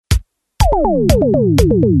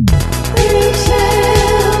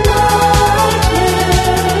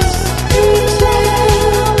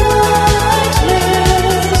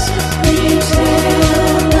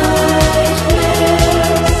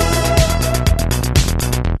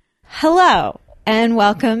Hello, and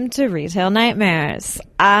welcome to Retail Nightmares.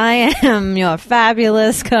 I am your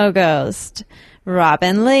fabulous co-ghost,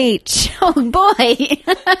 Robin Leach. Oh, boy.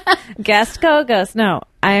 Guest co-ghost. No,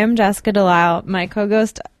 I am Jessica Delisle. My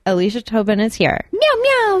co-ghost, Alicia Tobin, is here. Meow,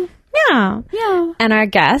 meow. Meow. Meow. And our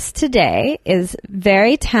guest today is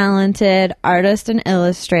very talented artist and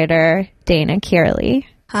illustrator, Dana Kearley.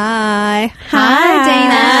 Hi. Hi,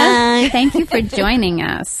 Dana. Thank you for joining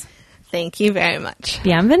us. Thank you very much.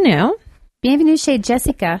 Bienvenue. Bienvenue chez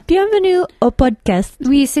Jessica. Bienvenue au podcast.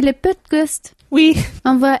 Oui, c'est le podcast. Oui.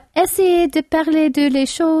 On va essayer de parler de les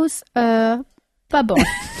choses pas bon.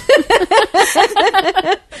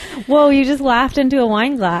 Whoa, you just laughed into a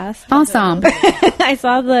wine glass. Ensemble. I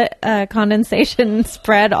saw the condensation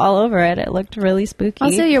spread all over it. It looked really spooky.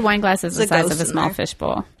 Also, your wine glass is the There's a size ghost of a in small there.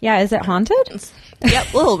 fishbowl. Yeah, is it haunted?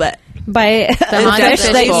 Yep, a little bit. By a haunted fish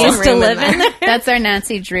that fishbowl. used to Room in live in there. there? That's our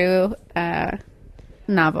Nancy Drew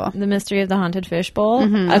novel. The Mystery of the Haunted Fishbowl? Okay,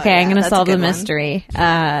 Oh, I'm yeah, going to that's solve a the good one. mystery.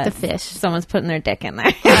 The fish. Someone's putting their dick in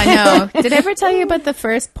there. I know. Did I ever tell you about the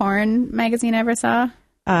first porn magazine I ever saw?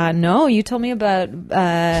 No, you told me about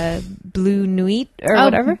Blue Nuit or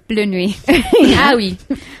whatever. Bleu Nuit. Ah oui.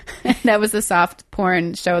 That was the soft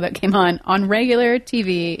porn show that came on regular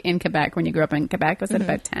TV in Quebec when you grew up in Quebec. Was it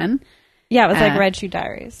about 10? Yeah, it was like Red Shoe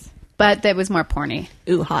Diaries. But that was more porny.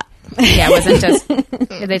 Ooh, hot. Yeah, it wasn't just...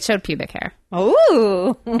 They showed pubic hair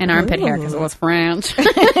Ooh. and armpit hair because it was French.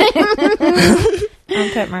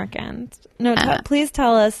 Armpit mark ends. No, please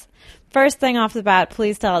tell us, first thing off the bat,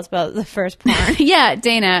 please tell us about the first porn. Yeah,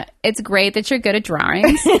 Dana, it's great that you're good at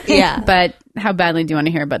drawings. Yeah. But how badly do you want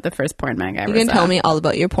to hear about the first porn mag I ever You can saw? tell me all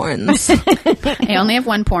about your porns. I only have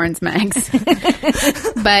one porns mags.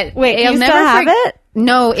 But Wait, I'll you never still have it?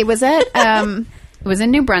 No, it was at it was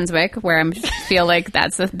in New Brunswick, where I feel like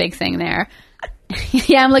that's the big thing there.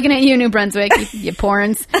 Yeah, I'm looking at you, New Brunswick, you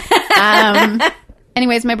porns.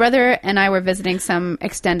 Anyways, my brother and I were visiting some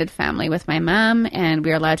extended family with my mom, and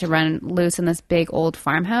we were allowed to run loose in this big old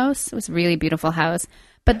farmhouse. It was a really beautiful house.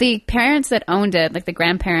 But the parents that owned it, like the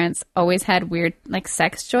grandparents, always had weird like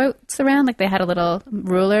sex jokes around. Like they had a little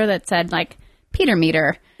ruler that said like Peter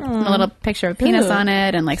meter, and a little picture of penis on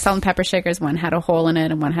it, and like salt and pepper shakers. One had a hole in it,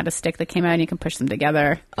 and one had a stick that came out, and you can push them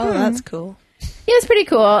together. Oh, that's cool. Yeah, it was pretty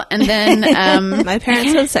cool. And then, My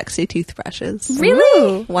parents had sexy toothbrushes.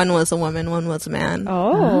 really? One was a woman, one was a man.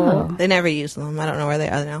 Oh. They never used them. I don't know where they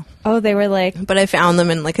are now. Oh, they were like, But I found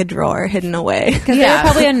them in like a drawer hidden away. because they were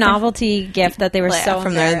probably a novelty gift that they were Like, so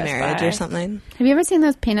from their embarrassed marriage by. or something. Have you ever seen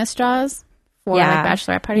those penis straws for Yeah. like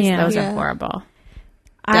bachelorette parties? Yeah. Those Yeah. are horrible.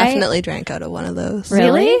 Definitely drank out of one of those.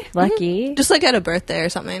 Really? Lucky. Just like at a birthday or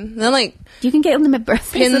something. Then like You can get them at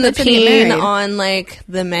birthdays. pin so the that you get peen married. on like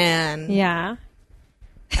the man Yeah.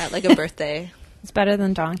 at like a birthday. It's better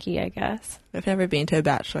than donkey, I guess. I've never been to a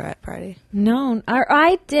bachelorette party. No,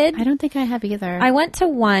 I did. I don't think I have either. I went to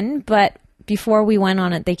one, but before we went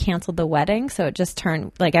on it, they canceled the wedding. So it just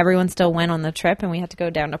turned, like everyone still went on the trip and we had to go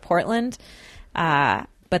down to Portland.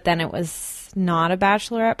 But then it was not a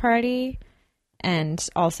bachelorette party. And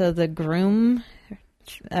also the groom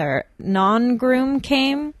or non-groom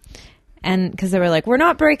came. And because they were like, we're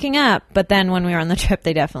not breaking up. But then when we were on the trip,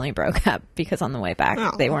 they definitely broke up because on the way back,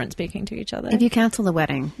 Oh. they weren't speaking to each other. if you cancel the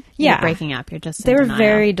wedding, Yeah. you're breaking up. You're just They in were denial.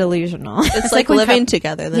 very delusional. It's like like when living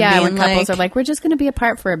together. Then Yeah, being when couples like, are like, we're just going to be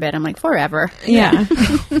apart for a bit. I'm like, forever. Yeah.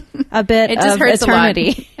 A bit It just of hurts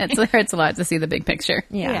eternity. a lot. It hurts a lot to see the big picture.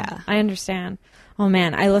 Yeah, I understand. Oh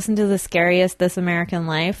man, I listened to The Scariest This American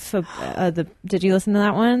Life. Did you listen to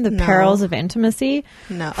that one? The No. Perils of Intimacy.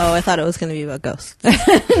 no. Oh, I thought it was going to be about ghosts.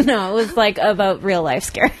 No, it was like about real life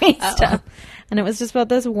scary stuff. And it was just about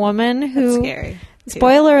this woman who. Scary.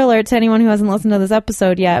 Spoiler alert to anyone who hasn't listened to this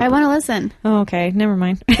episode yet. I want to listen. Oh, okay, never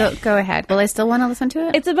mind. Go ahead. Will I still want to listen to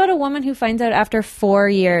it? It's about a woman who finds out after 4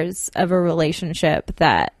 years of a relationship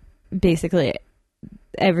that basically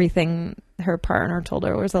everything her partner told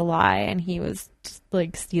her was a lie and he was just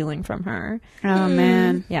like stealing from her. Oh,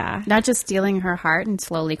 man. Yeah. Not just stealing her heart and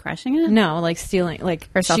slowly crushing it? No, like stealing, like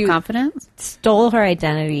Her she self-confidence? stole her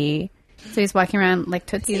identity. So he's walking around like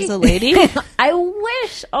Tootsie? He's a lady. I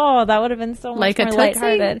wish. Oh, that would have been so much Like a more Tootsie?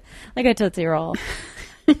 lighthearted. Like a Tootsie Roll.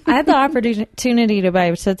 I had the opportunity to buy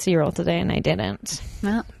a Tootsie Roll today and I didn't.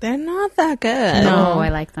 Well, They're not that good. No. oh, I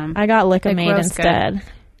like them. I got Lick-O-Maid gross good. instead.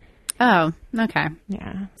 Oh, okay.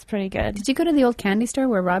 Yeah, it's pretty good. Did you go to the old candy store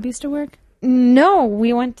where Rob used to work? No,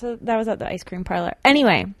 we went to, that was at the ice cream parlor.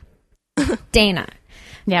 Anyway, Dana.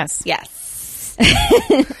 Yes. Yes.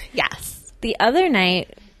 Yes. The other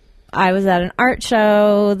night, I was at an art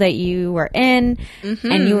show that you were in,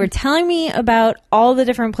 and you were telling me about all the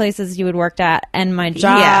different places you had worked at, and my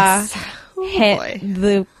jaw Yes. Oh, hit boy.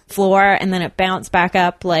 the floor, and then it bounced back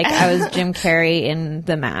up like I was Jim Carrey in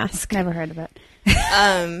The Mask. Never heard of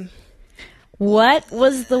it. What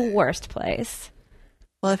was the worst place?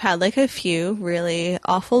 Well, I've had like a few really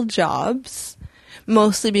awful jobs,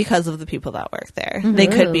 mostly because of the people that work there. They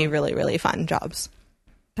could be really, really fun jobs.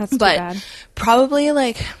 That's too But bad. probably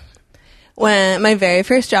like when my very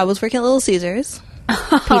first job was working at Little Caesars.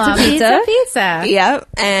 Pizza. Yep.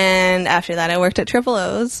 And after that, I worked at Triple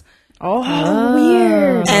O's. Oh,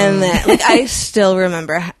 weird. And then, like, I still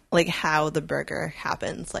remember like how the burger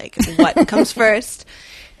happens, like what comes first,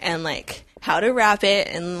 and like how to wrap it,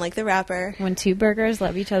 and like the wrapper. When two burgers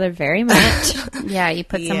love each other very much. Yeah, you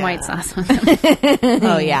put some Yeah. white sauce on them.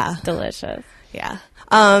 Oh yeah, Delicious. yeah.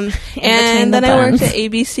 between And the then I worked buns. at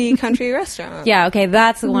ABC Country Restaurant. Yeah, okay,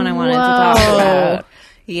 that's the one I wanted to talk about.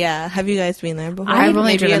 Yeah. Have you guys been there before? I've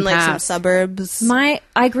only Maybe driven in like some past. suburbs.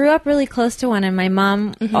 I grew up really close to one, and my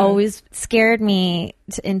mom always scared me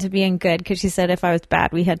into being good because she said if I was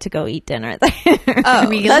bad, we had to go eat dinner there. Oh,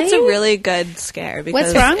 Really? that's a really good scare.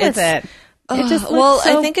 Because What's wrong with it's- it? It just looked well,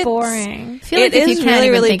 so I think it's boring. I feel like It if you is can't really,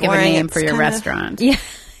 even really think of a boring, name it's for your kinda- restaurant. Yeah,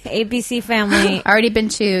 ABC Family Already been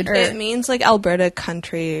chewed. It means like Alberta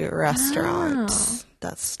Country Restaurant.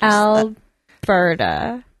 That's just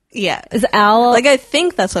Alberta. yeah. Is Al Like I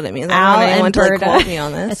think that's what it means. I Al don't want anyone and to like Berta. quote me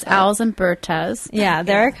on this. It's Owls and Berta's Yeah,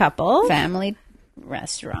 they're a couple. family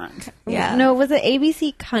restaurant. Yeah. No, was it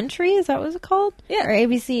ABC Country? Is that what it's called? Yeah. Or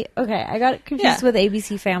ABC. Okay, I got confused Yeah. with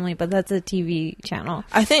ABC Family, but that's a TV channel.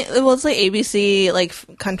 I think well, it's like ABC like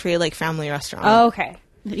country like family restaurant. Oh, okay.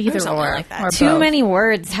 Either something or. like that. Or Too both. many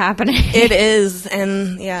words happening. It is,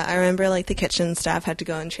 and yeah, I remember like the kitchen staff had to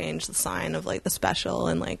go and change the sign of like the special,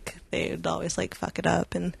 and like they would always like fuck it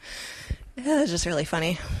up, and yeah, it was just really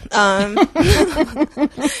funny. I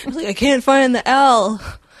was like, I can't find the L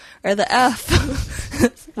or the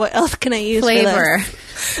F. What else can I use Flavor.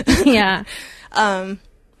 for this? Yeah.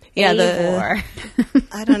 Yeah, Avor.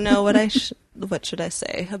 I don't know what what should I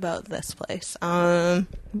say about this place.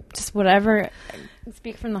 Just whatever.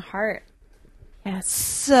 Speak from the heart. Yes.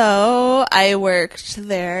 So I worked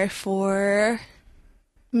there for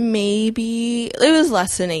maybe it was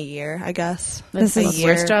less than a year, I guess. That's A what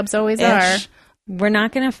worst jobs always are. ish. We're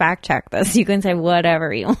not going to fact check this. You can say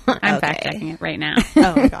whatever you want. I'm Okay. fact checking it right now.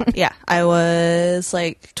 Oh my god. Yeah. I was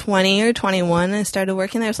like 20 or 21. I started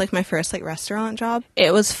working there. It was like my first like restaurant job.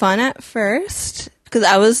 It was fun at first because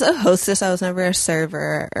I was a hostess. I was never a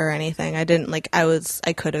server or anything. I didn't like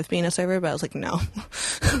I could have been a server, but I was like, no.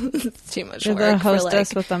 It's too much You're work. the hostess for,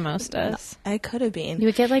 like, with the mostess. I could have been. You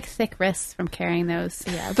would get like thick wrists from carrying those.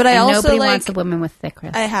 Yeah, But I also, nobody like- wants a woman with thick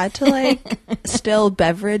wrists. I had to like still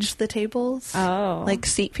beverage the tables. Oh. Like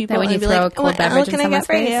seat people. That when and you be throw like, a cold what beverage can in I get someone's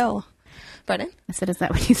for face? you? Pardon? I said, is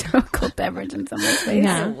that when you throw a cold beverage in someone's face?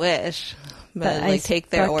 Yeah. I wish. But The like ice take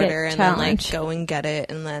their bucket order and then like challenge. go and get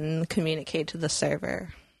it and then communicate to the server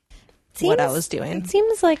what I was doing. It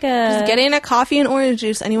seems like a. Getting a coffee and orange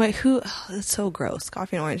juice anyway. It's so gross.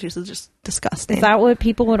 Coffee and orange juice is just disgusting. Is that what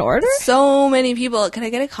people would order? So many people. Can I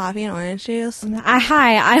get a coffee and orange juice?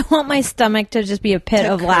 I want my stomach to just be a pit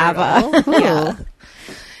of lava. Yeah.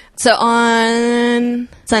 So on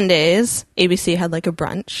Sundays, ABC had like a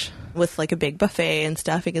brunch with like a big buffet and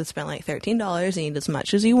stuff. You can spend like $13 and eat as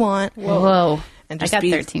much as you want. Whoa. And I just got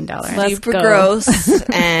be $13. Let's super go. gross.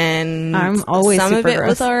 And I'm always some super of it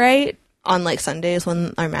was gross. all right. On like Sundays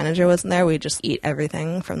when our manager wasn't there, we'd just eat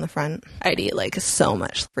everything from the front. I'd eat like so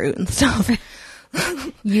much fruit and stuff.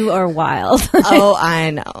 You are wild. Oh,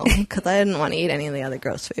 I know. Because I didn't want to eat any of the other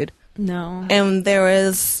gross food. No. And there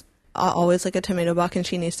was always like a tomato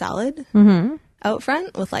bocconcini salad out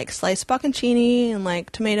front with like sliced bocconcini and like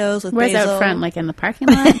tomatoes with Where's basil. out front? Like in the parking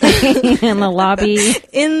lot? In the lobby.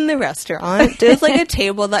 In the restaurant. There's like a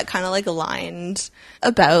table that kind of like lined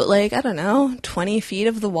about like, I don't know, 20 feet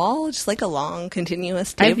of the wall. Just like a long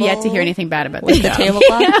continuous I've table. yet to hear anything bad about with this the job.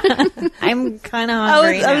 tablecloth. I'm kind of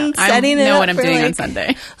hungry I'm now. setting I it know up what I'm for, doing on like,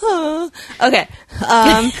 Sunday. Oh, okay.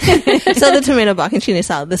 So the tomato bocconcini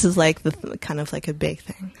salad, this is like the kind of like a big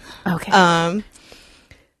thing. Okay.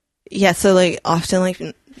 Yeah, so like often like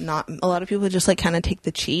not a lot of people just like kind of take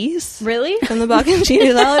the cheese Really? from the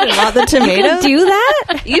bocconcini salad and not the tomato. Do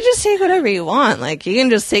that? You just take whatever you want. Like you can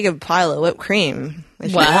just take a pile of whipped cream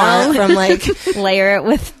if Wow. you want from like Layer it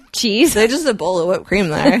with cheese. There's just a bowl of whipped cream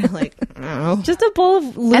there. Like, I don't know. Just a bowl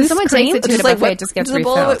of loose And someone cream. takes it to the buffet, it just gets just a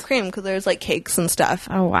bowl of whipped refilled. cream because there's like cakes and stuff.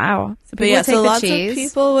 Oh, wow. But yeah, take so the lots cheese. of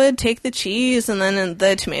people would take the cheese and then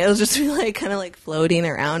the tomatoes just be like kind of like floating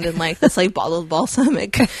around in like this like bottled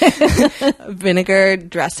balsamic vinegar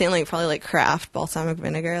dressing, like probably like Kraft balsamic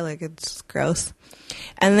vinegar. Like it's gross.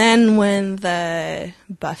 And then when the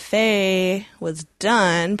buffet was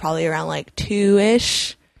done, probably around like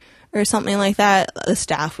 2-ish or something like that, the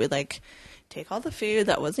staff would like take all the food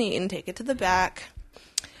that wasn't eaten, take it to the back,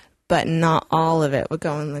 but not all of it would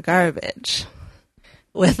go in the garbage.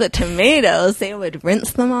 With the tomatoes, they would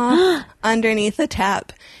rinse them off underneath the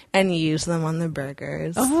tap and use them on the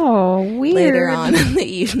burgers Oh, weird. later on in the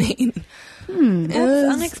evening.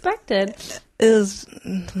 That's unexpected. It was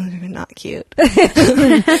not cute. But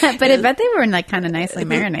I bet they were like kind of nicely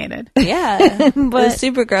marinated. Yeah. It was But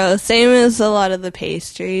super gross. Same as a lot of the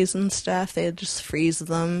pastries and stuff. They'd just freeze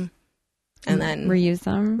them and then reuse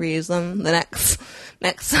them. reuse them the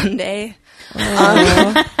next Sunday.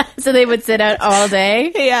 So they would sit out all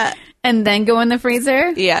day Yeah. and then go in the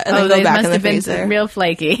freezer? Yeah, and then go they back must in the have been freezer. real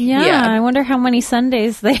flaky. Yeah, Yeah. I wonder how many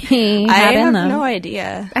Sundays they had I in have them. no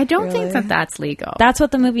idea. I don't really. think that that's legal. That's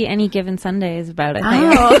what the movie Any Given Sunday is about,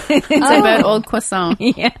 I think. Oh, it's about old croissant.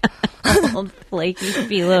 Yeah. Old flaky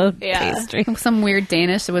phyllo Yeah. pastry. Some weird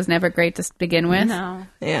Danish that was never great to begin with. No.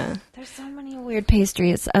 Yeah. There's so many weird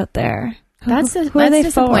pastries out there. That's Who are they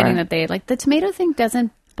disappointing for? that they like the tomato thing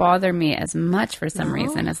doesn't bother me as much for some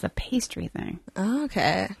reason as the pastry thing. Oh,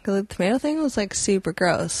 okay. 'Cause the tomato thing was like super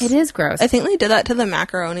gross. It is gross. I think they did that to the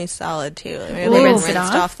macaroni salad too. Like, maybe Ooh. they Rinsed rinsed it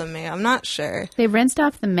off? off the mayo. I'm not sure. They rinsed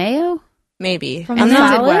off the mayo. Maybe. From I'm the not.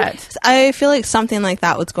 Did salad? what? I feel like something like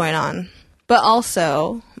that was going on. But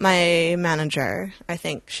also, my manager, I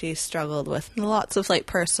think she struggled with lots of like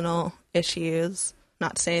personal issues.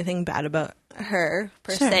 Not to say anything bad about her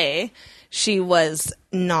per Sure. se. She was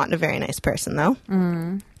not a very nice person though.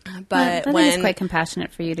 But I think when it's quite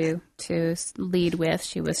compassionate for you to lead with.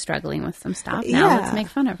 She was struggling with some stuff. Now Yeah. let's make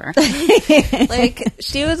fun of her. like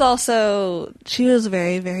she was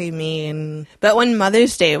very, very mean. But when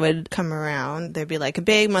Mother's Day would come around, there'd be like a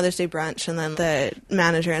big Mother's Day brunch, and then the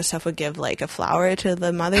manager and stuff would give like a flower to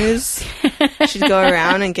the mothers. She'd go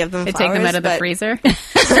around and give them They flowers. take them out of the but- freezer.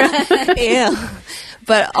 Yeah.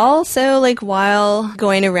 But also, like, while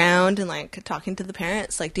going around and, like, talking to the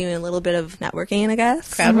parents, like, doing a little bit of networking, I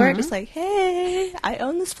guess. Crowd work? Just like, hey, I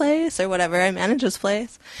own this place, or whatever, I manage this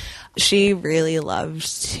place. She really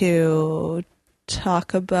loves to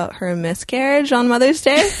talk about her miscarriage on Mother's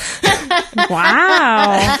Day,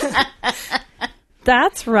 Wow.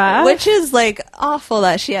 That's rough. which is, like, awful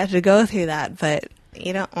that she had to go through that, but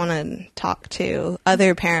you don't want to talk to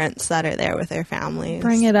other parents that are there with their families.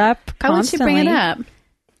 Bring it up How would she bring it up?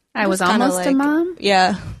 I was Just kinda almost a like- mom.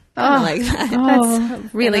 Yeah. Kinda like that.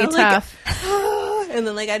 That's really And I'm like- tough. And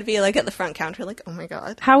then, like, I'd be, like, at the front counter, like, oh my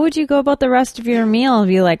God. How would you go about the rest of your meal?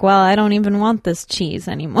 Be like, well, I don't even want this cheese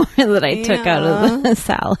anymore that I took out of the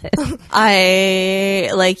salad. I,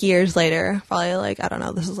 like, years later, probably, like, I don't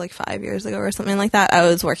know, this was like 5 years ago or something like that, I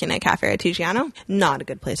was working at Cafe Artigiano. Not a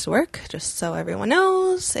good place to work, just so everyone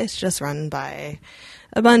knows. It's just run by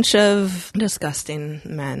a bunch of disgusting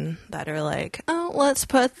men that are like, oh, let's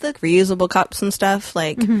put the reusable cups and stuff,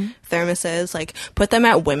 like thermoses, like, put them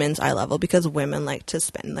at women's eye level because women like to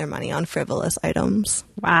spend their money on frivolous items.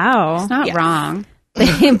 Wow. It's not Yeah. wrong.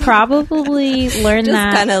 They probably learned Just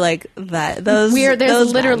that. kind of like that. There's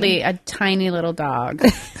There's literally a tiny little dog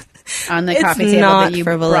on the It's coffee table not that you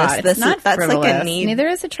frivolous. brought. It's This is- not that's like a frivolous. need. Neither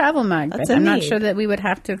is a travel mug. That's But a I'm not need. sure that we would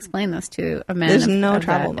have to explain this to a man. There's of- no of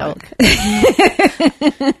travel that mug. ilk.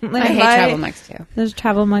 I hate travel mugs too. There's a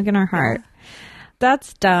travel mug in our heart.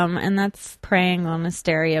 That's dumb, and that's preying on a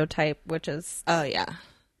stereotype, which is Oh, yeah.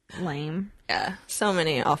 lame. Yeah, so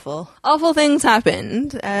many awful things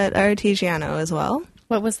happened at Artigiano as well.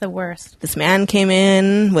 What was the worst? This man came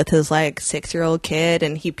in with his like 6-year-old kid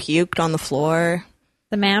and he puked on the floor.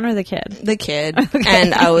 The man or the kid? The kid.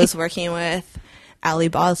 And I was working with Allie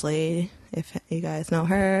Bosley, if you guys know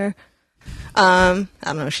her. I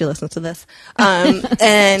don't know if she listens to this. And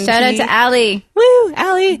Shout out to Allie. Woo,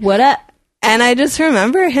 Allie. What up? And I just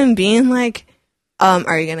remember him being like,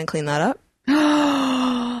 are you gonna clean that up?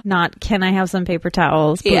 Not, can I have some paper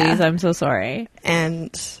towels, please? Yeah. I'm so sorry.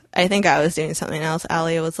 And I think I was doing something else.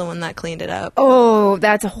 Allie was the one that cleaned it up. Oh,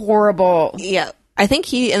 that's horrible. Yeah. I think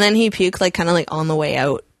he puked like kind of like on the way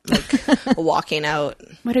out, like walking out.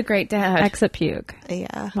 What a great dad. Exit puke.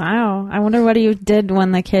 Yeah. Wow. I wonder what you did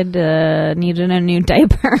when the kid needed a new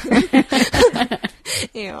diaper.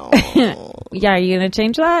 Ew. Yeah, are you going to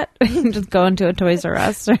change that? Just go into a Toys R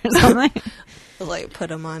Us or something? like put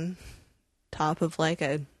them on top of like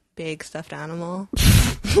a big stuffed animal.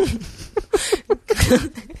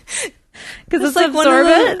 Because it's like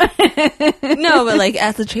absorbent. No, but like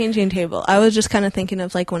at the changing table, I was just kind of thinking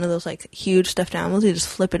of like one of those like huge stuffed animals. You just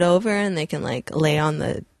flip it over and they can like lay on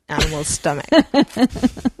the animal's stomach.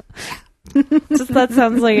 Just that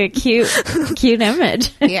sounds like a cute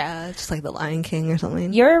image. Yeah, just like the Lion King or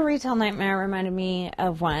something. Your retail nightmare reminded me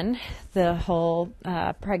of one, the whole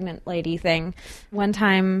pregnant lady thing. One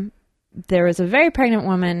time, there was a very pregnant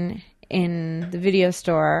woman in the video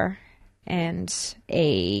store, and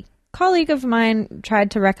a colleague of mine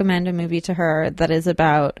tried to recommend a movie to her that is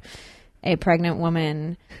about a pregnant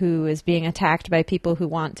woman who is being attacked by people who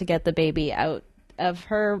want to get the baby out of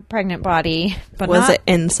her pregnant body. But was it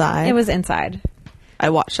inside? It was inside. I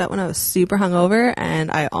watched that when I was super hungover, and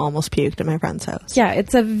I almost puked at my friend's house. Yeah,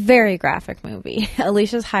 it's a very graphic movie.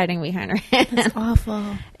 Alicia's hiding behind her hand. It's awful.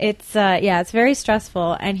 It's it's very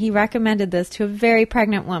stressful, and he recommended this to a very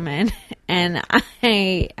pregnant woman, and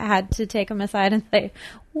I had to take him aside and say,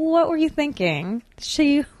 "What were you thinking?"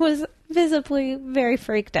 She was visibly very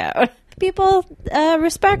freaked out. People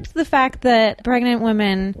respect the fact that pregnant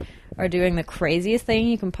women are doing the craziest thing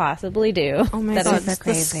you can possibly do. Oh my that god, is that's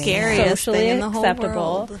the scariest socially thing in the whole acceptable.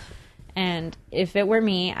 world. And if it were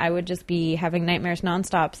me, I would just be having nightmares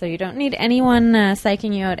nonstop. So you don't need anyone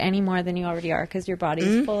psyching you out any more than you already are, because your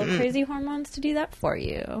body's full of crazy hormones to do that for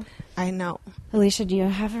you. I know. Alicia, do you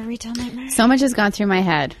have a retail nightmare? So much has gone through my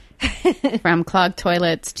head, from clogged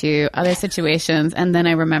toilets to other situations, and then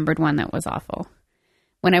I remembered one that was awful.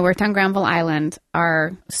 When I worked on Granville Island,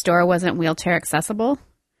 our store wasn't wheelchair accessible,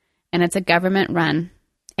 and it's a government-run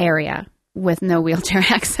area with no wheelchair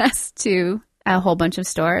access to a whole bunch of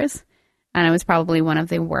stores. And it was probably one of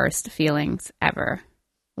the worst feelings ever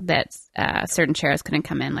that certain chairs couldn't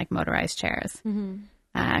come in, like motorized chairs, come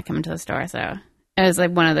into the store. So it was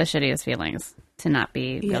like one of the shittiest feelings to not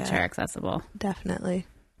be wheelchair accessible. Definitely.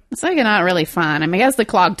 It's like not really fun. I mean, I guess the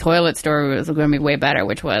clogged toilet story was going to be way better,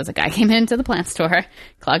 which was a guy came into the plant store,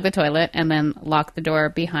 clogged the toilet, and then locked the door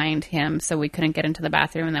behind him so we couldn't get into the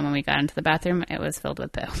bathroom. And then when we got into the bathroom, it was filled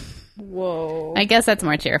with poo. Whoa. I guess that's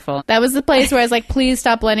more cheerful. That was the place where I was like, please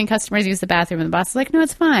stop letting customers use the bathroom. And the boss was like, no,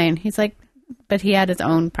 it's fine. He's like, but he had his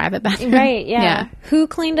own private bathroom. Right, yeah. Who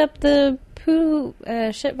cleaned up the poo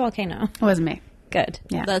shit volcano? It wasn't me. Good.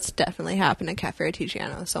 Yeah. That's definitely happened at Cafe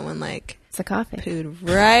Artigiano. Someone like It's a coffee. pooed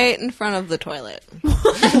right in front of the toilet.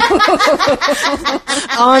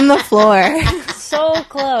 On the floor. So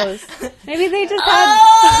close. Maybe they just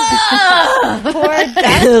had poor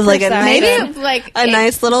depth It was like a perception. nice, like a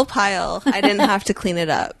nice little pile. I didn't have to clean it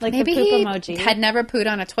up. Like maybe the poop he emoji. had never pooed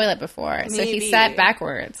on a toilet before, so he Maybe. sat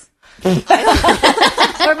backwards.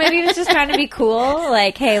 Or maybe he was just trying to be cool.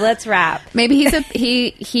 Like, hey, let's rap. Maybe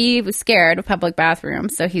he was scared of public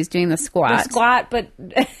bathrooms, so he's doing the squat. Squat, but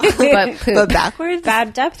but poop. But backwards?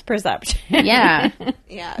 bad depth perception. Yeah,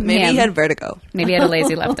 Yeah, maybe he Him. had vertigo. maybe he had a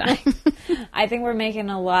lazy left eye. I think we're making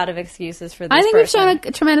a lot of excuses for this I think we've person. shown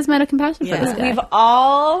a tremendous amount of compassion Yeah. for this guy. We've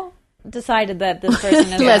all decided that this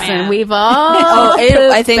person is a Listen, man. we've all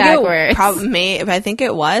I think backwards. I think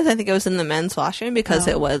it was in the men's washroom because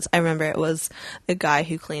it was. I remember it was the guy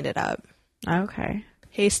who cleaned it up. Okay.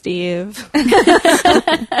 Hey, Steve.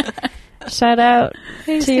 Shout out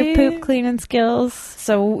to your Steve. poop cleaning skills.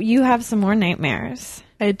 So you have some more nightmares.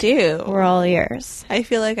 I do. We're all ears. I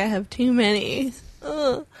feel like I have too many.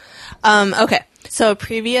 Ugh. Okay. So a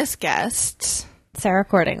previous guest, Sarah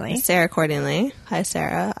Cordingly. Sarah Cordingly. Hi,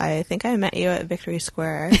 Sarah. I think I met you at Victory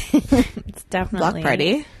Square It's definitely block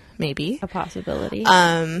party, maybe. a possibility.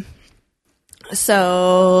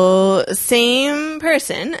 So same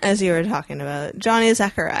person as you were talking about, Johnny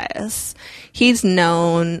Zacharias. He's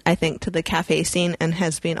known, I think, to the cafe scene and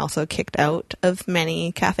has been also kicked out of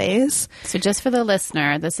many cafes. So just for the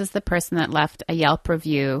listener, this is the person that left a Yelp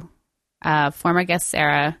review, former guest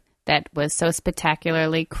Sarah, that was so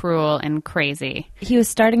spectacularly cruel and crazy. He was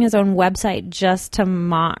starting his own website just to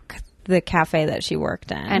mock the cafe that she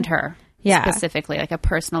worked in. And her. Yeah. Specifically, like a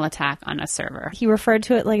personal attack on a server. He referred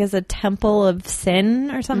to it like as a temple of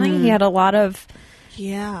sin or something. He had a lot of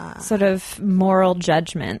Yeah. sort of moral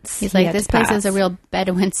judgments. He's he like, had this to place pass. is a real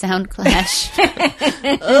Bedouin sound clash.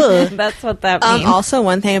 That's what that means. Also,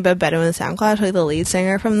 one thing about Bedouin Sound Club, like the lead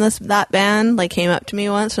singer from that band, like came up to me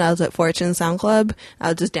once when I was at Fortune Sound Club. I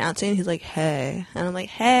was just dancing. He's like, "Hey," and I'm like,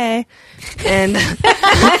 "Hey," and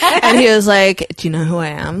and he was like, "Do you know who I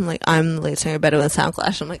am?" I'm like, "I'm the lead singer of Bedouin Sound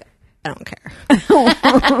Clash." I'm like, I don't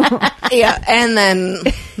care. Yeah, and then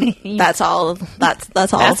that's all. That's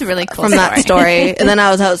all. That's a really cool from that story. story. And then I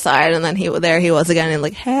was outside, and then he was again, and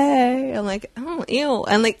like, hey, I'm like, oh, ew,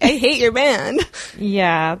 and like, I hate your band.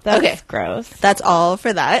 Yeah, that's Okay. gross. That's all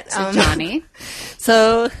for that. Johnny.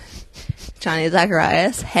 So Johnny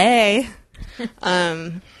Zacharias, hey.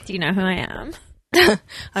 Do you know who I am?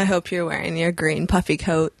 I hope you're wearing your green puffy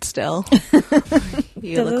coat still.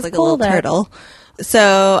 You Does look it's like a cold little out. turtle.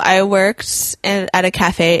 So I worked at a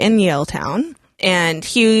cafe in Yaletown, and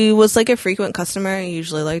he was like a frequent customer. He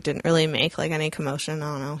usually like didn't really make like any commotion.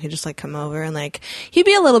 I don't know. He'd just like come over and like he'd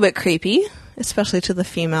be a little bit creepy, especially to the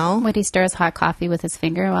female. Would he stir his hot coffee with his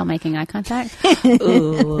finger while making eye contact?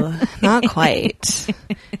 Ooh, not quite.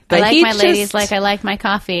 I But like he my ladies just- like I like my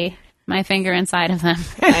coffee. My finger inside of them.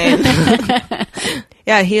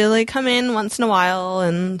 Yeah, he'd like come in once in a while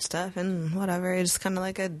and stuff and whatever. He's just kind of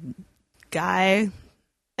like a guy.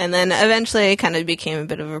 And then eventually it kind of became a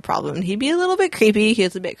bit of a problem. He'd be a little bit creepy. He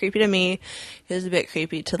was a bit creepy to me. He was a bit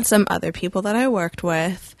creepy to some other people that I worked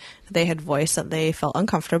with. They had voiced that they felt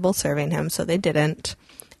uncomfortable serving him, so they didn't.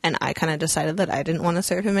 And I kind of decided that I didn't want to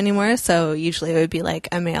serve him anymore. So usually it would be like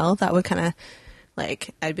a male that would kind of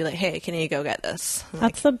like, I'd be like, hey, can you go get this? I'm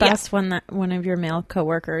That's like, the best when that one of your male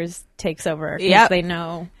coworkers takes over. 'Cause Yep. they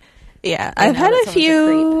know. Yeah, I I've know had that a someone's a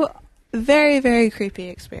few very, very creepy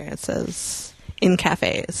experiences in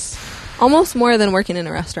cafes. Almost more than working in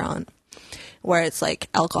a restaurant where it's like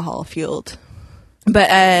alcohol fueled. But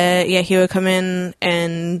yeah, he would come in,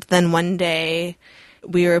 and then one day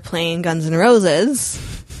we were playing Guns N' Roses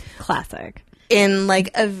Classic. in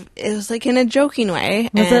like it was like in a joking way.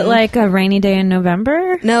 Was it like a rainy day in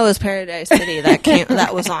November? No, it was Paradise City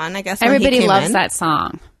that was on, I guess. when he Everybody came loves in. that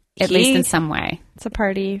song, at least in some way. It's a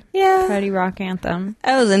party. Yeah. Party rock anthem.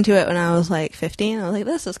 I was into it when I was like 15. I was like,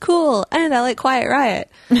 this is cool. And I like Quiet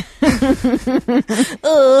Riot.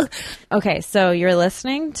 Ugh. Okay, so you're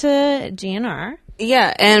listening to GNR.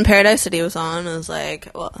 Yeah, and Paradise City was on. I was like,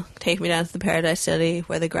 well, take me down to the Paradise City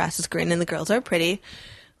where the grass is green and the girls are pretty.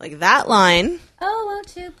 Like that line. Oh,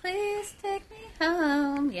 won't you please take me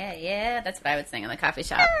home? Yeah, yeah. That's what I would sing in the coffee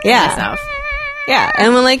shop. Yeah. Myself. Yeah,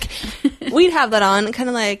 and when like we'd have that on, kind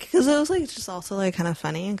of like, because it was like just also like kind of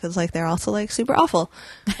funny, because like they're also like super awful.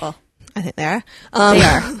 Well, I think they are. They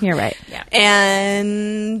are. You're right. Yeah.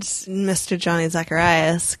 And Mr. Johnny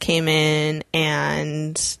Zacharias came in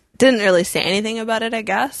and didn't really say anything about it, I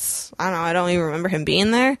guess. I don't know. I don't even remember him being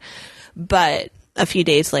there. But a few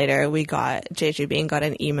days later, JJ got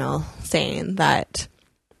an email saying that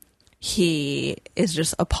he is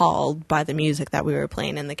just appalled by the music that we were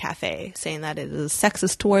playing in the cafe, saying that it is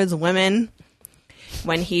sexist towards women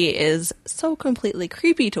when he is so completely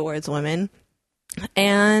creepy towards women,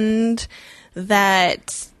 and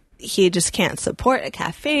that he just can't support a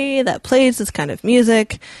cafe that plays this kind of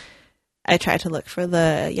music. I tried to look for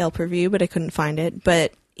the Yelp review, but I couldn't find it.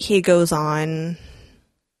 But he goes on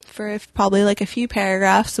for probably like a few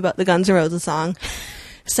paragraphs about the Guns N' Roses song,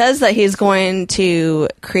 says that he's going to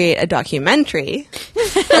create a documentary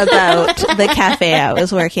about the cafe I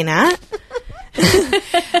was working at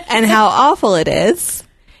and how awful it is.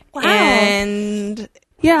 Wow. And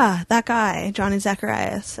yeah, that guy, Johnny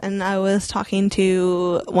Zacharias. And I was talking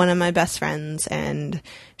to one of my best friends, and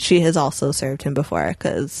she has also served him before,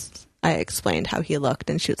 because I explained how he looked,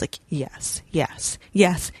 and she was like, yes, yes,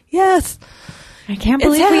 yes, yes. I can't It's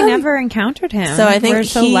believe we him. never encountered him. So I think we're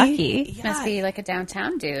so lucky. Yeah. Must be like a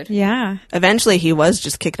downtown dude. Yeah. Eventually, he was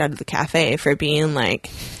just kicked out of the cafe for being like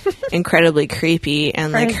incredibly creepy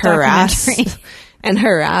and For like his harassed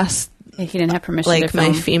documentary. He didn't have permission like to my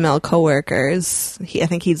film. female coworkers. I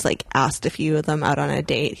think he's like asked a few of them out on a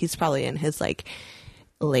date. He's probably in his like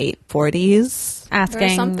late 40s Asking or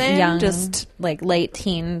something. young, Just like late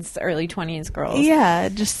teens, early 20s girls. yeah,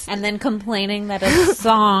 just And then complaining that a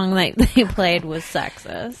song that they played was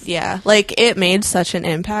sexist. yeah, like it made such an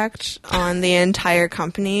impact on the entire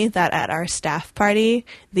company that at our staff party,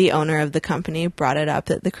 the owner of the company brought it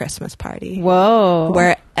up at the Christmas party. Whoa.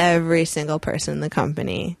 Where every single person in the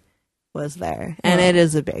company was there. And it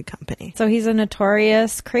is a big company. So he's a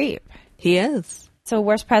notorious creep. He is. So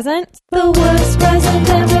worst present? The worst present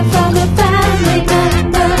ever from a family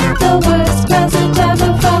member. The worst present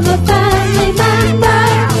ever from a family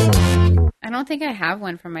member. I don't think I have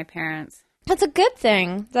one from my parents. That's a good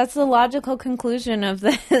thing. That's the logical conclusion of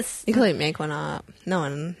this. You could like make one up. No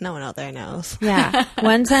one out there knows. Yeah.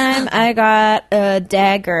 One time I got a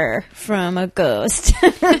dagger from a ghost.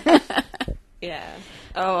 Yeah.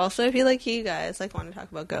 Oh, also if you guys like want to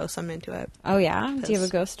talk about ghosts, I'm into it. Oh, yeah? Do you have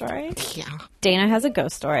a ghost story? Yeah. Dana has a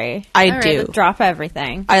ghost story. I All right, do. let's Drop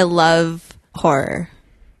everything. I love horror.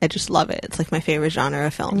 I just love it. It's like my favorite genre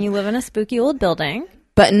of film. And you live in a spooky old building.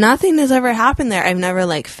 But nothing has ever happened there. I've never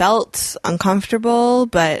like felt uncomfortable.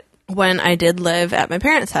 But when I did live at my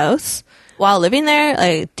parents' house, while living there,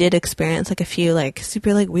 I did experience like a few like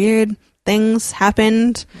super like weird things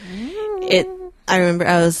happened. I remember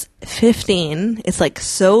I was 15. It's like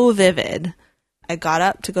so vivid. I got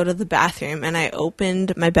up to go to the bathroom and I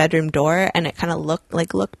opened my bedroom door and it kind of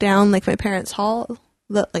looked down like my parents' hall.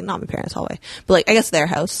 Like not my parents' hallway, but like I guess their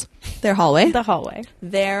house, their hallway. The hallway.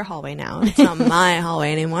 Their hallway now. It's not my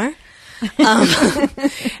hallway anymore.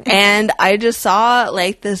 And I just saw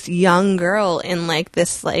like this young girl in like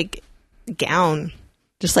this like gown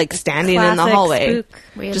just like standing in the Classic hallway. spook.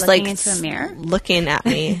 Were you Just looking like into a mirror? looking at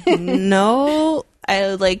me. No,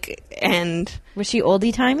 I like, and Was she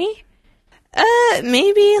oldie timey?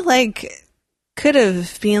 maybe like could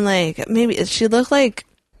have been like, maybe she looked like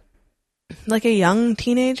a young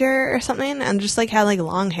teenager or something, and just like had like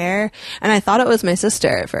long hair, and I thought it was my sister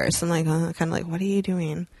at first. I'm like, kind of like, what are you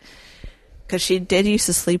doing? Because she did used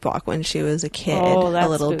to sleepwalk when she was a kid, a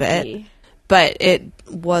little bit, but it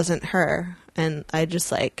wasn't her. And I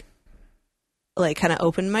just like kind of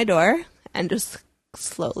opened my door and just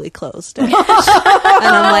slowly closed it. And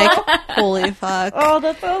I'm like, holy fuck. Oh,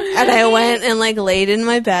 that's so funny. And I went and like laid in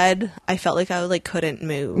my bed. I felt like I like couldn't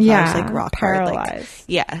move. I Yeah, was like rock hard. Like, paralyzed.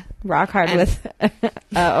 yeah. Rock hard And- with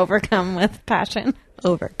overcome with passion.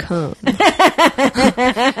 Overcome.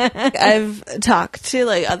 I've talked to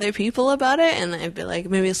like other people about it, and I've been like,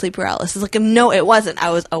 maybe sleep paralysis. Like, no, it wasn't. I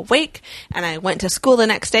was awake, and I went to school the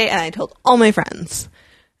next day, and I told all my friends.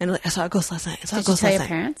 And like, I saw a ghost last night. I saw a Did you ghost tell last your night.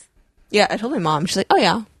 parents? Yeah, I told my mom. She's like, oh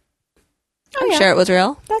yeah, I'm yeah. sure it was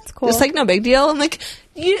real. That's cool. Just like no big deal. I'm like,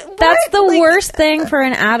 That's what? the Like, worst thing for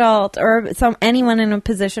an adult or anyone in a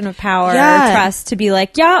position of power Yeah. or trust to be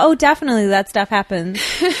like, yeah, oh, definitely that stuff happens.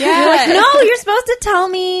 Yeah. You're like, no, you're supposed to tell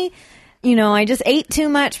me, you know, I just ate too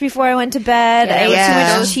much before I went to bed. I ate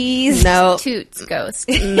Yeah. too much cheese. No, Toots ghost.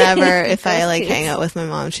 never. If I Ghost like tooth. hang out with my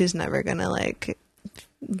mom, she's never gonna like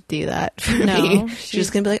do that for No, me. She's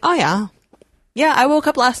just gonna be like, oh yeah. Yeah, I woke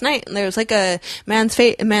up last night and there was like a man's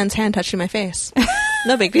hand touching my face.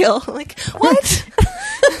 No big deal. I'm like, what?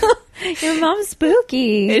 Your mom's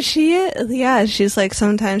spooky. Is she? Yeah, she's like,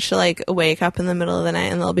 sometimes she'll like wake up in the middle of the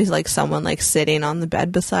night and there'll be like someone like sitting on the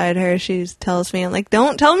bed beside her. She tells me, I'm like,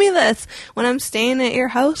 don't tell me this when I'm staying at your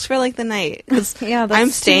house for like the night. Because Yeah, that's I'm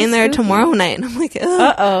too staying there spooky. tomorrow night. And I'm like, ugh.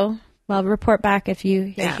 Uh-oh. Well, report back if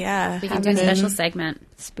you Yeah. We can do a special segment.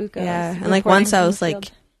 spook us. Yeah, and like Reporting once I from was the like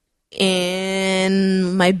field.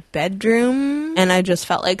 in my bedroom and I just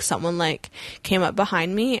felt like someone like came up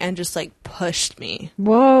behind me and just like pushed me,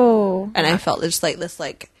 Whoa. and I felt just like this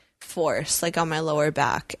like force like on my lower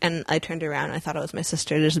back, and I turned around and I thought it was my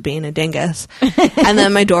sister just being a dingus. And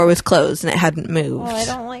then my door was closed and it hadn't moved. Oh, I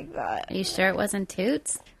don't like that. Are you sure it wasn't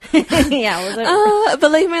Toots? Yeah, was it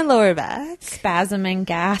But like my lower back spasming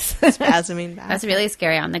gas? spasming back. That's really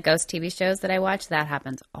scary. On the ghost TV shows that I watch, that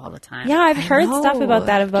happens all the time. Yeah, I've heard know. stuff about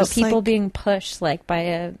that, about Just, people like- being pushed like by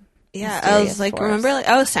a Yeah, I mysterious was like, force. remember, like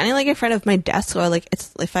I was standing like in front of my desk, or like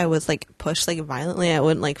it's if I was like pushed like violently, I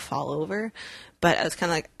wouldn't like fall over, but I was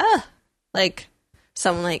kind of like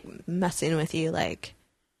someone like messing with you, like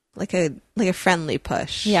a friendly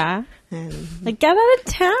push. Yeah. And Like, get out of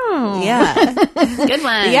town. yeah, Good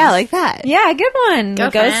one. yeah, like that. Yeah, good one.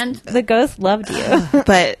 Girlfriend. The ghost loved you.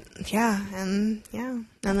 But yeah, and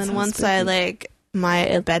then once I like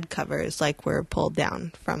my bed covers like were pulled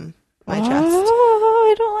down from my chest. Oh,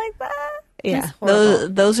 I don't like that. Yeah, That's horrible.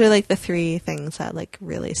 those are like the three things that like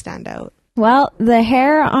really stand out. Well, the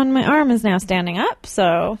hair on my arm is now standing up,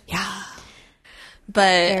 so Yeah. But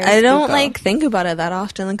Very I don't spooko. like think about it that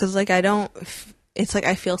often because like it's like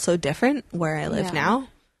I feel so different where I live Yeah. now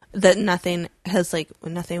that nothing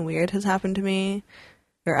weird has happened to me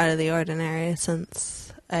or out of the ordinary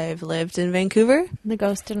since I've lived in Vancouver. the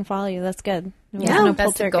ghost didn't follow you. That's good. There Yeah, was no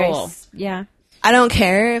that's the poltergeist. Yeah. I don't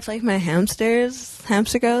care if like my hamster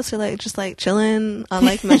ghosts are like just like chilling on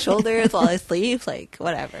like my shoulders while I sleep, like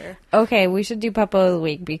whatever. Okay, we should do Puppo of the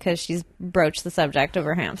Week because she's broached the subject of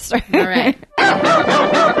her hamster. All right.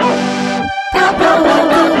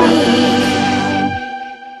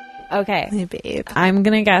 Okay. Hey babe. I'm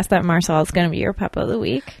going to guess that Marcel is going to be your Puppo of the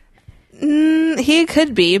Week. He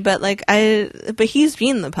could be, but but he's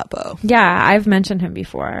been the puppo. Yeah, I've mentioned him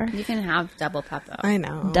before. You can have double puppo. I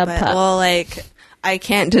know. Dub but, pup. well, like, I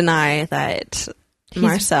can't deny that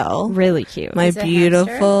Marcel, Really cute. my He's a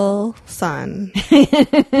beautiful son,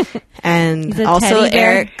 and He's a also teddy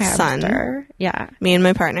bear Eric's son. hamster. Yeah. Me and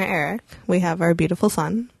my partner Eric, we have our beautiful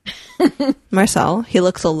son. Marcel, he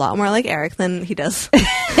looks a lot more like Eric than he does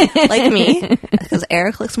like me, because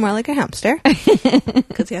Eric looks more like a hamster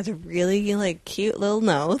because he has a really like cute little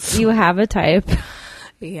nose. You have a type.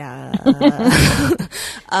 Yeah.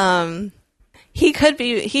 He could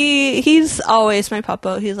be, he's always my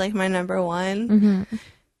puppo. He's like my number one. Mm-hmm.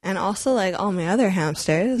 And also like all my other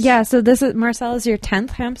hamsters. Yeah, so this is Marcel is your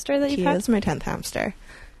 10th hamster that you've He had? is my 10th hamster.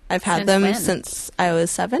 I've had Since them when? since I was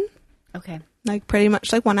 7. Okay. Like pretty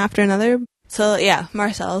much like one after another. So yeah,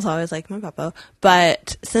 Marcel is always like my puppo.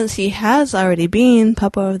 But since he has already been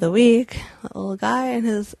puppo of the week, the little guy and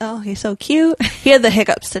his, oh, he's so cute. He had the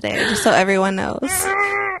hiccups today, just so everyone knows.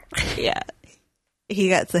 Yeah. He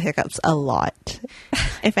gets the hiccups a lot.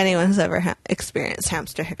 If anyone has ever experienced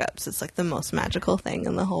hamster hiccups, it's like the most magical thing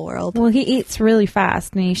in the whole world. Well, he eats really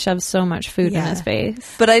fast and he shoves so much food in Yeah. his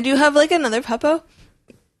face. But I do have like another puppo.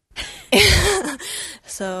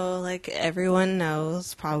 So like everyone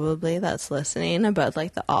knows probably that's listening about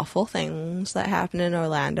like the awful things that happened in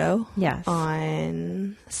Orlando. Yes.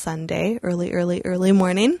 On Sunday, early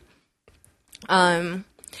morning. And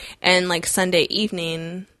like Sunday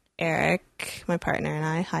evening, Eric, my partner,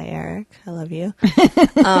 and hi Eric, I love you.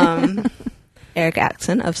 Eric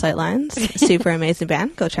Axon of Sightlines, super amazing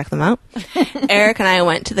band. Go check them out. Eric and I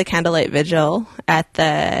went to the candlelight vigil at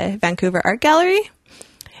the Vancouver Art Gallery.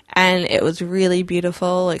 And it was really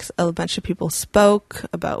beautiful. Like a bunch of people spoke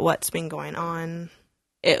about what's been going on.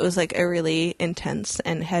 It was like a really intense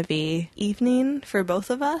and heavy evening for both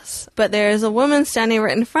of us. But there's a woman standing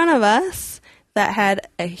right in front of us that had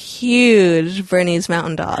a huge Bernese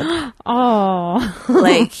Mountain Dog. Oh.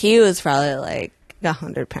 Like he was probably like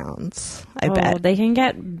 100 pounds, I bet. They can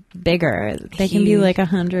get bigger. They can be Huge. like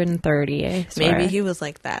 130, I swear. Maybe he was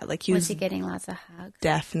like that. Like he Was was he getting lots of hugs?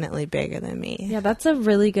 definitely bigger than me. Yeah, that's a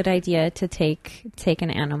really good idea to take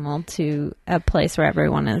an animal to a place where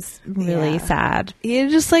everyone is really Yeah. sad. He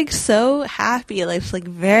was just like so happy, like just, like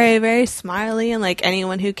very, very smiley, and like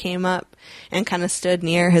anyone who came up and kind of stood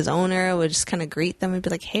near his owner would just kind of greet them and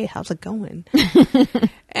be like, "Hey, how's it going?"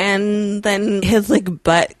 And then his like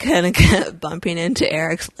butt kind of kept bumping into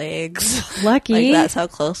Eric's legs. Lucky. Like that's how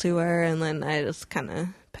close we were. And then I just kind of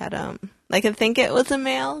pet him. Like I think it was a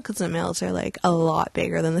male because the males are like a lot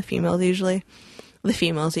bigger than the females usually. The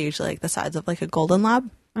females are usually like the size of like a golden lab,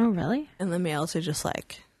 Oh, really? and the males are just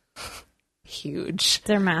like huge.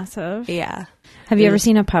 They're massive. Yeah. Have you It ever was-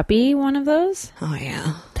 seen a puppy, one of those? Oh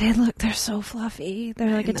yeah. They're so fluffy.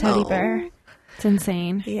 They're like a I teddy know. bear. It's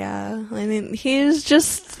insane. Yeah, I mean, he was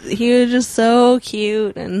just so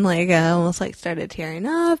cute, and like I almost like started tearing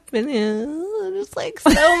up, and just like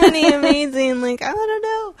so many amazing, like I don't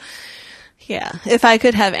know. Yeah, if I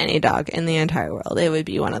could have any dog in the entire world, it would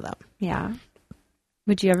be one of them. Yeah.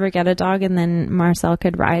 Would you ever get a dog and then Marcel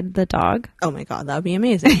could ride the dog? Oh my god, that would be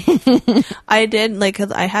amazing. I did, like,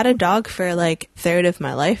 'cause I had a dog for like a third of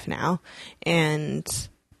my life now, and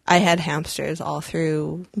I had hamsters all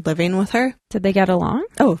through living with her. Did they get along?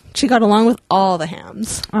 Oh, she got along with all the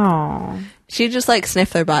hams. Oh. She just like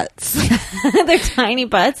sniffed their butts. They're tiny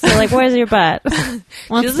butts. They're like, where's your butt? She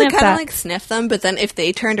Let's just sniff kind of that. like sniff them, but then if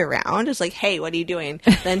they turned around, it's like, "Hey, what are you doing?"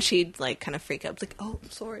 Then she'd like kind of freak out, like, "Oh, I'm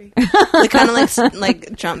sorry." Like kind of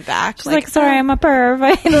like jump back. She's like, sorry, I'm a perv.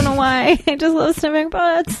 I don't know why. I just love sniffing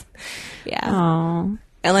butts. yeah. Oh.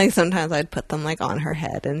 And like sometimes I'd put them like on her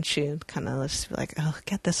head, and she'd kind of just be like, "Oh,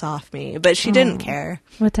 get this off me," but she didn't care.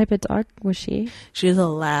 What type of dog was she? She was a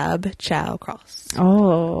lab chow cross,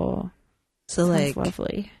 Oh. so Sounds like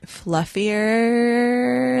lovely.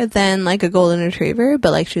 fluffier than like a golden retriever,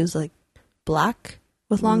 but like she was like black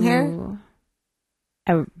with long hair. Ooh.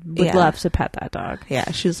 I would Yeah. love to pet that dog.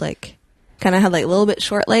 Yeah, she was like kind of had like a little bit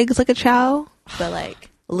short legs like a chow, but like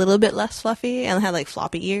a little bit less fluffy, and had like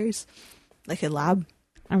floppy ears like a lab.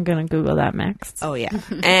 I'm going to Google that next. Oh yeah.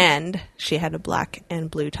 And she had a black and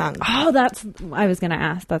blue tongue. Oh, I was going to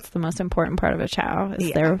ask. That's the most important part of a chow is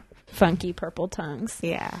Yeah. their funky purple tongues.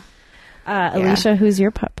 Yeah. Alicia, who's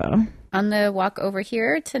your puppo? On the walk over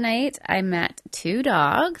here tonight, I met 2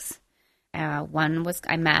 dogs. One was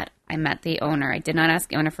I met the owner. I did not ask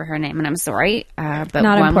the owner for her name, and I'm sorry. But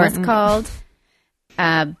Not one important. was called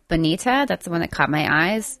Bonita. That's the one that caught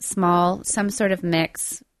my eyes. Small, some sort of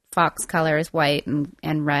mix. Fox colors, white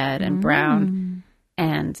and red and brown.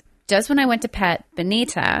 And just when I went to pet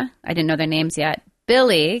Bonita, I didn't know their names yet.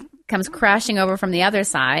 Billy comes crashing over from the other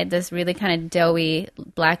side. This really kind of doughy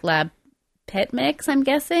black lab pit mix, I'm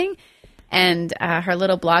guessing. And her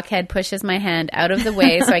little blockhead pushes my hand out of the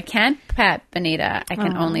way, so I can't pet Bonita. I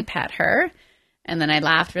can only pet her. And then I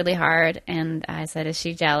laughed really hard, and I said, "Is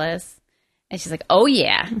she jealous?" And she's like, oh,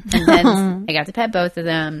 yeah. And then I got to pet both of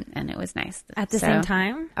them, and it was nice. At the same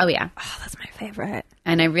time? Oh, yeah. Oh, that's my favorite.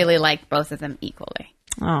 And I really like both of them equally.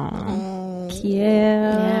 Oh, cute.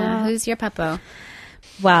 Yeah. Who's your puppo?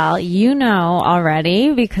 Well, you know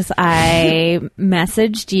already because I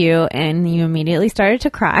messaged you and you immediately started to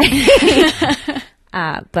cry.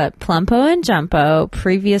 But Plumpo and Jumpo,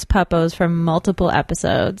 previous puppos from multiple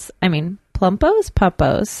episodes. I mean, Plumpos,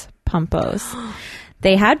 Pumpos.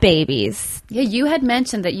 They had babies. Yeah, you had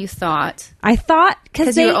mentioned that you thought. I thought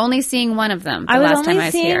because you were only seeing one of them the last time I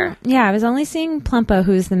was here. Yeah, I was only seeing Plumpo,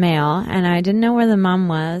 who's the male, and I didn't know where the mom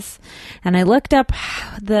was. And I looked up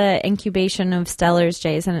the incubation of Steller's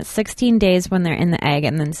jays, and it's 16 days when they're in the egg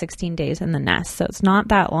and then 16 days in the nest. So it's not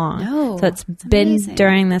that long. No, so it's been amazing.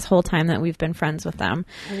 During this whole time that we've been friends with them.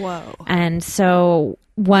 Whoa. And so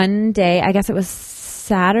one day, I guess it was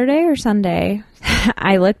Saturday or Sunday,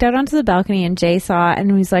 I looked out onto the balcony and Jay saw it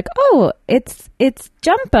and he's like, oh, it's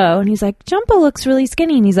Jumpo. And he's like, Jumpo looks really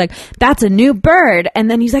skinny. And he's like, that's a new bird. And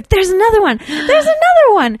then he's like, there's another one. There's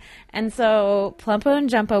another one. And so Plumpo and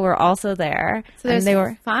Jumpo were also there. So there's and they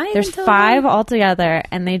were 5 There's in total? 5 altogether.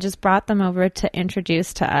 And they just brought them over to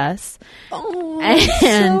introduce to us. Oh,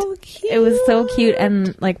 And so cute. it was so cute.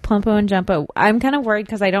 And like Plumpo and Jumpo, I'm kind of worried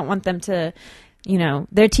because I don't want them to,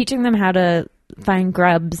 they're teaching them how to find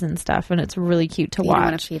grubs and stuff, and it's really cute to You don't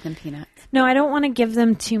want watch. to feed them peanuts. No, I don't want to give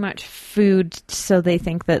them too much food so they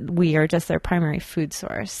think that we are just their primary food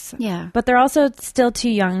source. Yeah. But they're also still too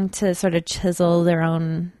young to sort of chisel their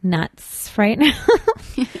own nuts right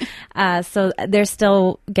now. So they're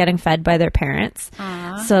still getting fed by their parents.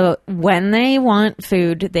 Aww. So when they want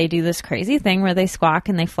food, they do this crazy thing where they squawk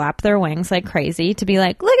and they flap their wings like crazy to be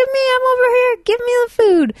like, look at me, I'm over here, give me the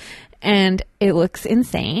food. And it looks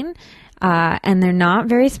insane. And they're not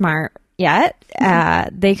very smart yet.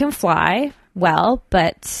 They can fly well,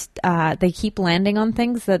 but they keep landing on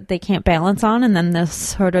things that they can't balance on, and then they'll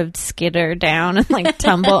sort of skitter down and like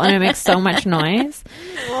tumble, and it makes so much noise.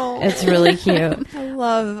 Oh. It's really cute. I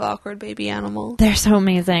love awkward baby animals. They're so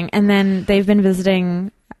amazing. And then they've been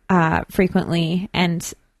visiting frequently,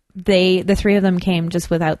 and the 3 of them came just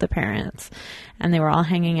without the parents, and they were all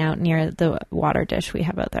hanging out near the water dish we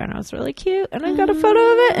have out there, and it was really cute. And I got a photo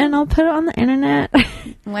of it, and I'll put it on the internet.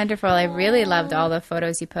 Wonderful. I really loved all the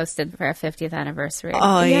photos you posted for our 50th anniversary.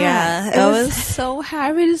 Oh, yeah. It I was- was so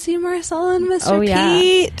happy to see Marcella and Mr. Oh, yeah.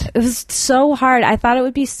 Pete. It was so hard. I thought it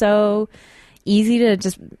would be so easy to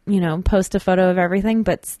just, post a photo of everything,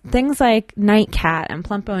 but things like Night Cat and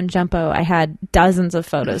Plumpo and Jumpo, I had dozens of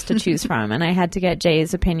photos to choose from, and I had to get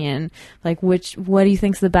Jay's opinion, like what do you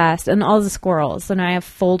think's the best, and all the squirrels. So now I have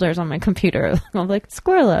folders on my computer. I'm like,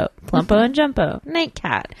 Squirrelo, Plumpo and Jumpo, Night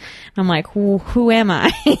Cat. And I'm like, who am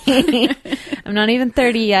I? I'm not even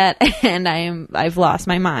 30 yet, and I've lost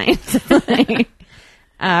my mind.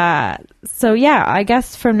 So yeah, I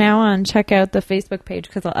guess from now on, check out the Facebook page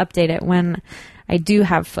because I'll update it when I do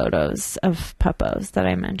have photos of puppos that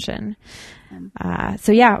I mention.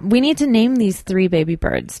 So yeah, we need to name these 3 baby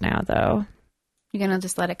birds now, though. You're going to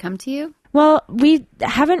just let it come to you? Well, we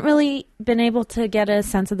haven't really been able to get a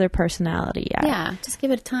sense of their personality yet. Yeah, just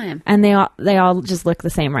give it time. And they all just look the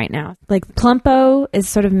same right now. Like Plumpo is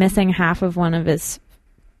sort of missing half of one of his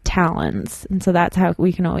talons, and so that's how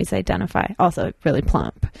we can always identify. Also really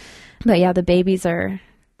plump. But yeah, the babies are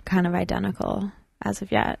kind of identical as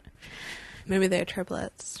of yet. Maybe they're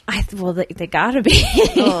triplets. They gotta be.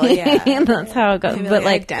 Oh, yeah. That's how it goes. Maybe But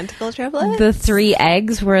like identical triplets? the 3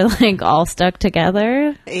 eggs were like all stuck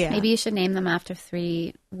together. Yeah. Maybe you should name them after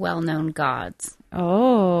 3 well-known gods.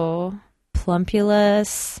 Oh,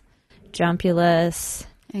 Plumpulus, Jumpulus,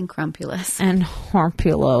 And Crumpulus. and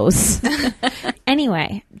Horpulos.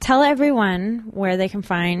 Anyway, tell everyone where they can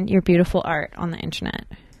find your beautiful art on the internet.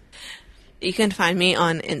 You can find me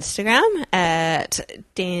on Instagram at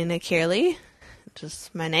Dana Kearley,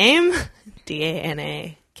 just my name,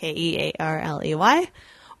 DanaKearley,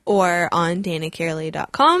 or on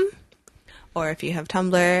DanaKearley.com. Or if you have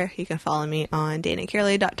Tumblr, you can follow me on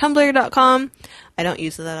DanaKearley.tumblr.com. I don't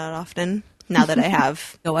use that often now that I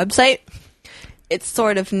have a website. It's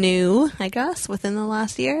sort of new, I guess, within the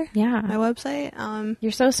last year. Yeah. My website.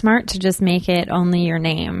 You're so smart to just make it only your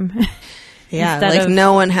name. Yeah, Instead like of-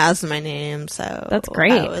 no one has my name, so That's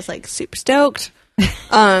great. I was like super stoked. Yeah,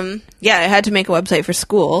 I had to make a website for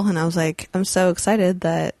school, and I was like, I'm so excited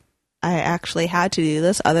that I actually had to do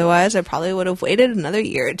this. Otherwise, I probably would have waited another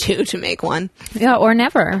year or 2 to make one. Yeah, or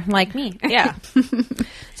never, like me. Yeah.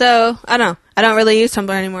 So I don't know. I don't really use Tumblr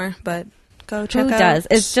anymore, but go check Who out does?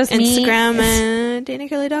 It's just me. Instagram and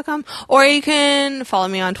DanaKearley.com, or you can follow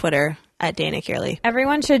me on Twitter at Dana Kearley.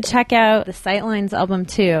 Everyone should check out the Sightlines album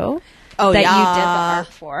too. Oh, that you did the yeah. art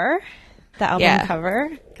for, the album Yeah. cover,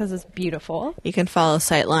 because it's beautiful. You can follow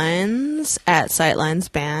Sightlines at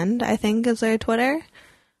Sightlines Band, I think is their Twitter.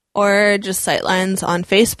 Or just Sightlines on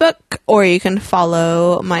Facebook. Or you can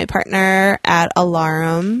follow my partner at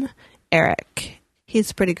Alarum, Eric.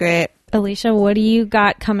 He's pretty great. Alicia, what do you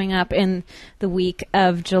got coming up in the week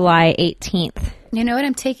of July 18th? You know what?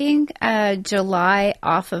 I'm taking July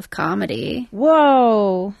off of comedy.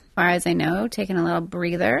 Whoa, As far as I know, taking a little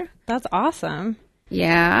breather. that's awesome.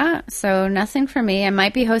 Yeah, so nothing for me. I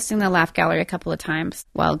might be hosting the Laugh Gallery a couple of times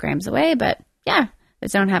while Graham's away, but yeah, I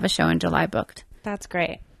don't have a show in July booked. That's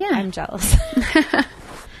great. Yeah. I'm jealous.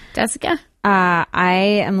 Jessica? I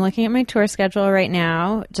am looking at my tour schedule right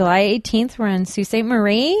now. July 18th, we're in Sault Ste.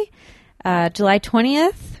 Marie. July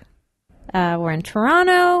 20th, we're in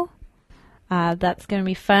Toronto. That's going to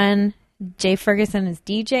be fun. Jay Ferguson is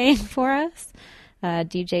DJing for us.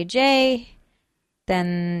 DJ Jay.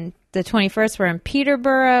 Then the 21st, we're in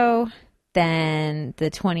Peterborough. Then the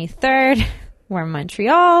 23rd, we're in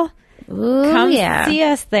Montreal. Ooh, Come yeah. see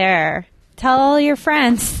us there. Tell all your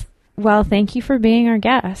friends. Well, thank you for being our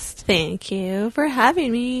guest. Thank you for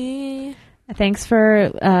having me. Thanks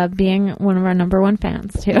for being one of our number one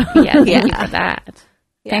fans, too. Yeah, thank Yeah. you for that.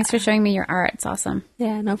 Thanks for showing me your art. It's awesome.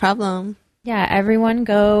 Yeah, no problem. Yeah, everyone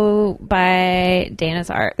go buy Dana's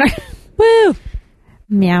art. Woo!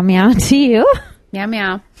 Meow meow to you. Meow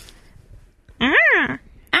meow. Ah.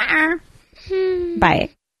 Ah. Bye.